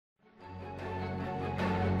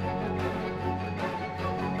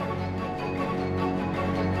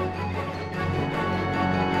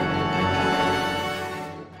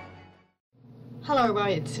Hello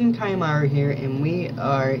everybody, it's Senkaimaru here, and we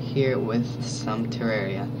are here with some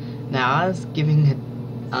Terraria. Now, I was given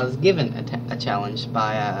a challenge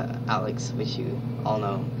by Alex, which you all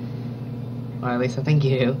know, or at least I think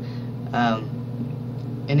you do,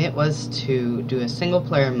 and it was to do a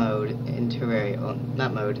single-player mode in Terraria. Well,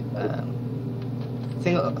 not mode,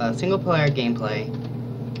 single-player gameplay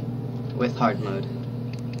with hard mode.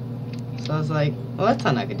 So I was like, well, that's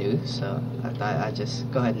something I could do. So I thought I'd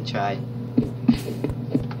just go ahead and try.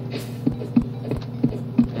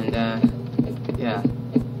 And yeah.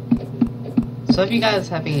 So if you guys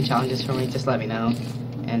have any challenges for me, just let me know,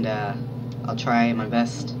 and I'll try my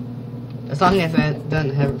best. As long as it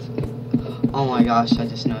doesn't have. Oh my gosh! I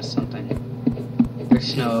just noticed something.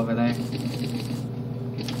 There's snow over there.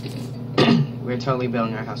 We're totally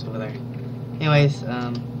building our house over there. Anyways,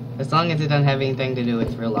 as long as it doesn't have anything to do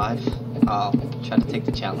with real life, I'll try to take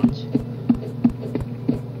the challenge.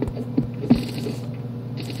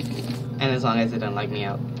 And as long as it doesn't like me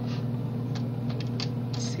out.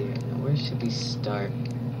 Let's see, where should we start?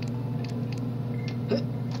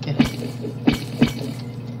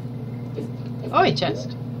 Oh, a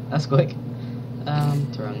chest. That's quick.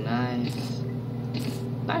 Throwing knives.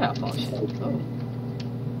 Night owl potion. Oh.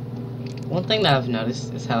 One thing that I've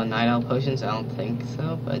noticed is how night owl potions, I don't think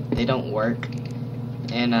so, but they don't work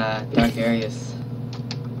in dark areas.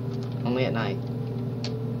 Only at night.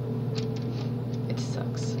 It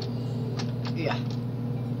sucks. Yeah.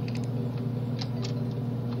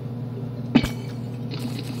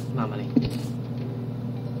 My money.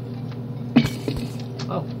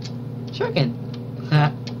 Oh, shuriken.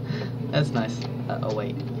 That's nice. Oh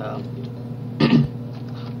wait.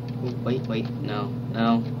 Wait. No.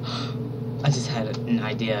 I just had an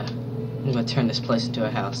idea. I'm gonna turn this place into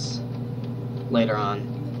a house later on.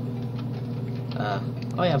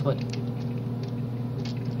 Oh yeah, but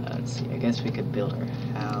let's see. I guess we could build our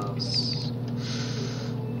house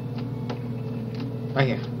right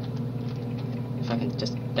here. If I can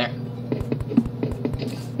just there.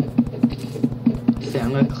 See,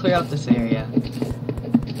 I'm gonna clear out this area.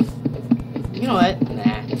 You know what?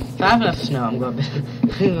 Nah. If I have enough snow, I'm gonna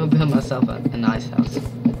build myself a nice house.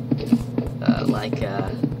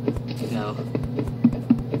 You know,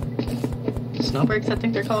 snow bricks, I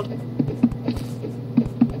think they're called. I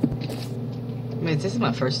mean, this is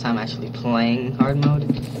my first time actually playing hard mode,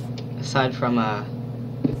 aside from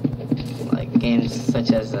like games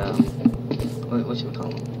such as what should we call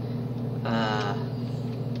them?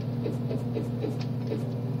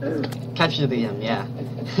 Capture the Gym. Yeah,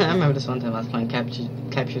 I remember this one time I was playing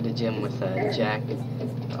Capture the Gym with Jack.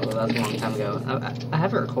 Although that was a long time ago. I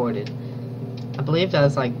have it recorded. I believe that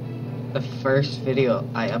was like the first video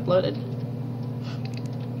I uploaded.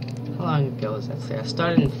 How long ago was that? I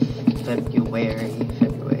started in February.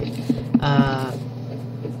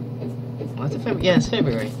 What's it, February? Yeah, it's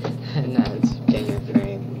February. No, it's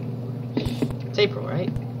January. It's April, right?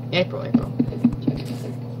 April.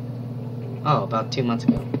 Oh, about 2 months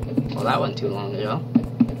ago. Well, that wasn't too long ago.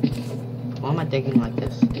 Why am I digging like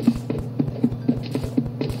this?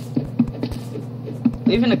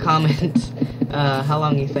 Leave in the comments how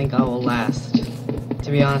long you think I will last.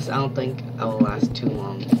 To be honest, I don't think I will last too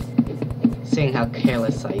long, seeing how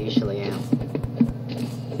careless I usually am.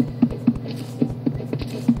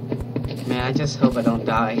 Man, I just hope I don't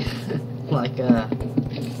die. Like,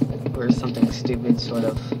 or something stupid, sort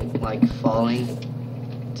of like falling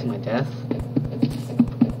to my death.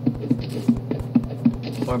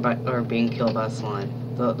 Or being killed by a slime.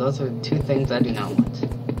 Those are two things I do not want.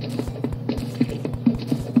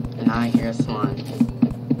 And I hear a slime.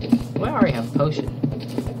 Well, I already have a potion.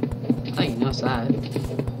 Oh, you know that.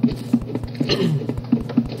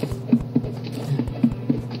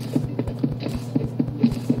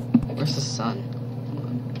 Where's the sun?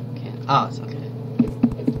 Can't. Oh, it's okay.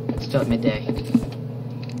 It's still at midday.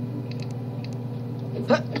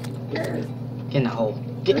 Get in the hole.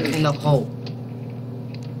 Get in the hole.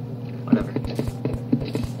 Whatever.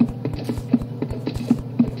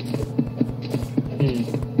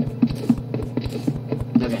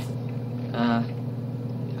 Okay. Out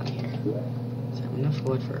of here. So I have enough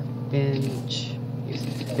wood for a bench. Use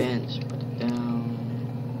the bench. Put it down.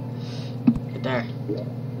 Right there.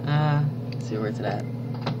 Let's see where it's at.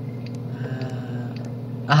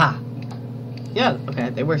 Aha! Yeah, okay,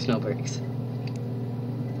 they were snow bricks.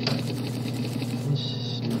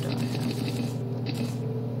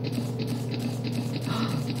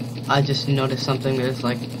 I just noticed something. There's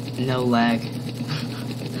like no lag.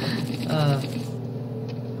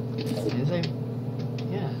 Is there?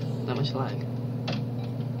 Yeah, not much lag.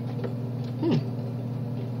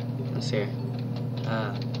 Let's see here.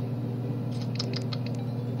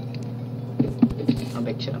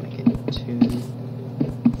 should I make it? 2, 3,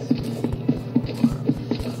 4,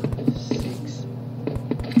 5, 6,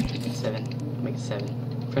 7. I'll make it 7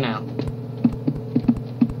 for now.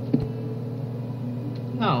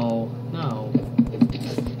 No, no.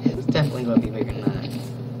 It's definitely going to be bigger than that.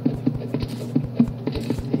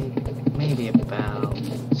 Maybe about...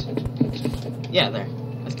 Yeah, there.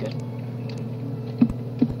 That's good.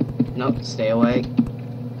 Nope, stay away.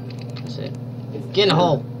 That's it. Get in the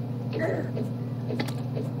hole!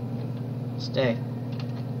 Stay.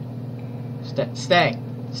 Stay!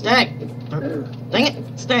 Stay! Dang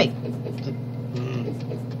it! Stay!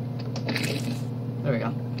 There we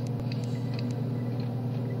go.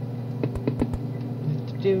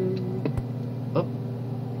 Oh.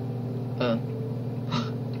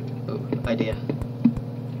 Oh, idea.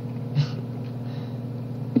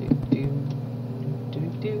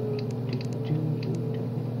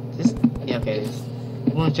 This, yeah, okay, it is. I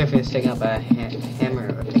wasn't sure if it was taken out by a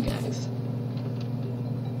hammer or a pickaxe.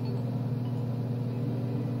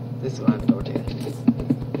 This will have a door too.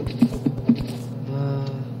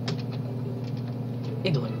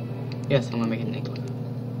 Igloo. Yes, I'm gonna make it an igloo.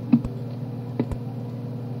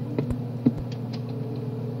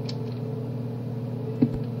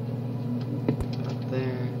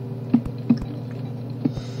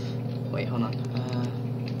 Wait, hold on.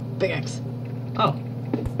 Pickaxe. Oh,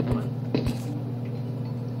 never mind.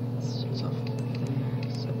 So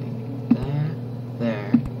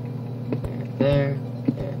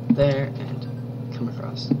there, and come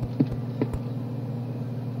across.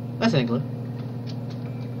 That's an igloo.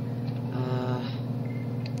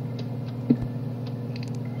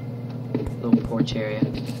 Little porch area.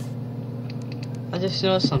 I just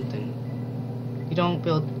noticed something. You don't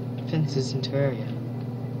build fences in Terraria.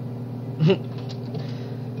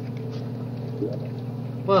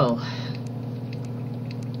 Well,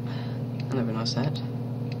 I never noticed that.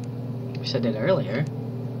 Wish I did earlier.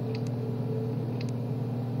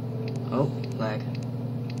 Oh, lag.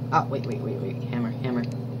 Ah, wait. Hammer.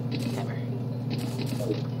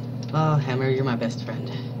 Oh, Hammer, you're my best friend.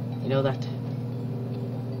 You know that?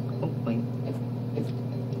 Oh, wait.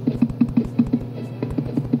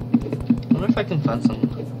 I wonder if I can find some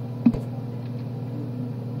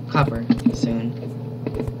copper soon.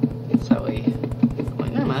 So that way...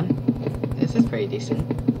 Wait, never mind. This is pretty decent.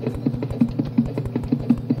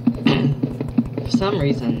 For some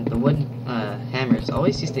reason, the wood hammers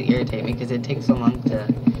always used to irritate me because it takes so long to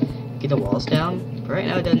get the walls down. But right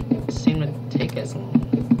now it doesn't seem to take as long.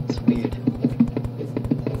 It's weird.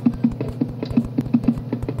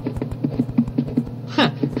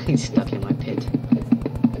 Huh, he's stuck in my pit.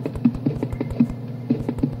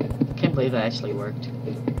 Can't believe that actually worked.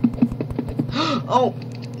 Oh!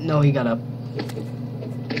 No, he got up.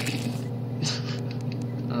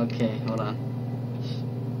 Okay, hold on.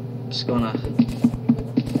 Just gonna...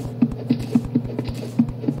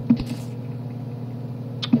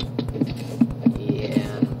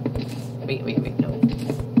 Yeah. Wait, no.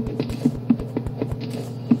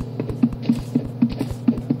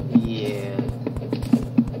 Yeah.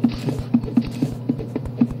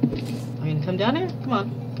 Are you gonna come down here? Come on.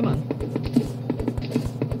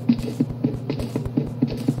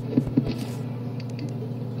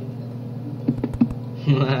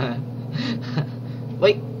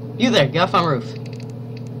 Wait, you there, get off my roof. I'm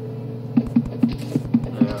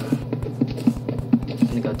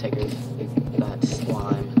gonna go take that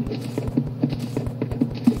slime.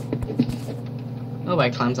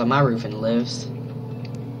 Nobody climbs on my roof and lives.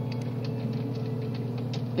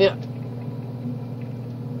 Yeah.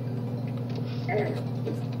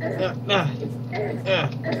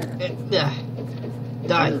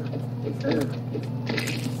 Die.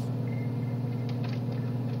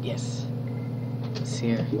 Yes. What's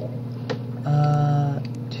here?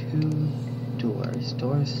 2 doors.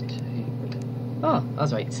 Doors take... Oh, I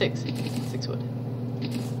was right. 6. 6 wood.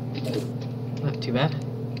 Not too bad.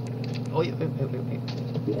 Oh, wait.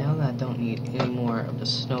 Now that I don't need any more of the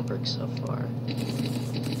snow bricks so far.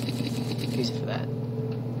 Use it for that.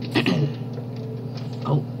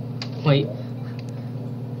 Oh, wait.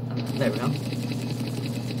 There we go.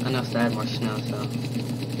 I noticed I had more snow, so... I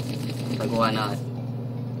was like, why not?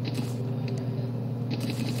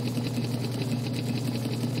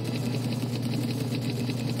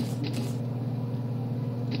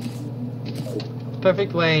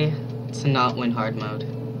 Perfect way to not win hard mode.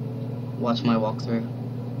 Watch my walkthrough.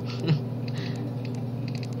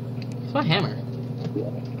 It's my hammer.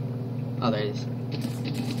 Oh, there it is.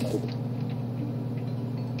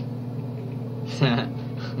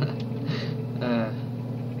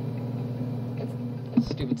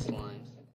 Stupid slime.